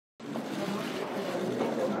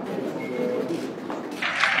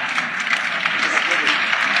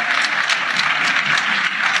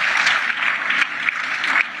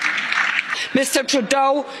Mr.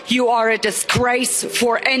 Trudeau, you are a disgrace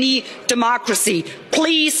for any democracy.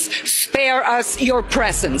 Please spare us your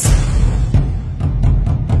presence.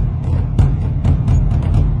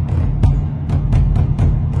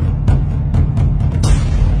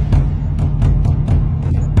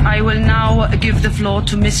 I will now give the floor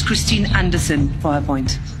to Ms. Christine Anderson for her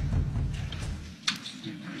point.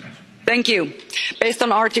 Thank you. Based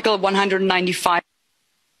on Article 195,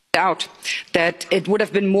 out that it would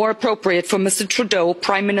have been more appropriate for Mr. Trudeau,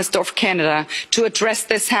 Prime Minister of Canada, to address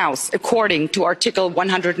this House according to Article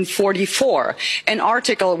 144, an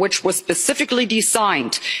article which was specifically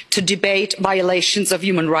designed to debate violations of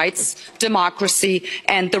human rights, democracy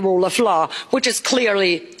and the rule of law, which is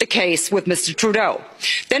clearly the case with Mr. Trudeau.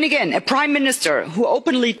 Then again, a Prime Minister who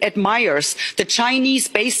openly admires the Chinese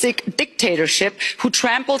basic dictatorship, who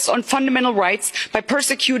tramples on fundamental rights by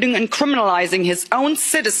persecuting and criminalising his own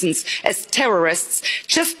citizens as terrorists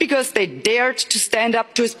just because they dared to stand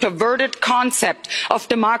up to his perverted concept of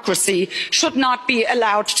democracy, should not be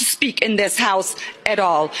allowed to speak in this House at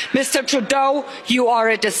all. Mr. Trudeau, you are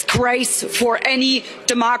a disgrace for any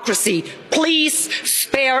democracy. Please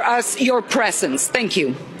spare us your presence. Thank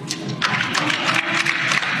you.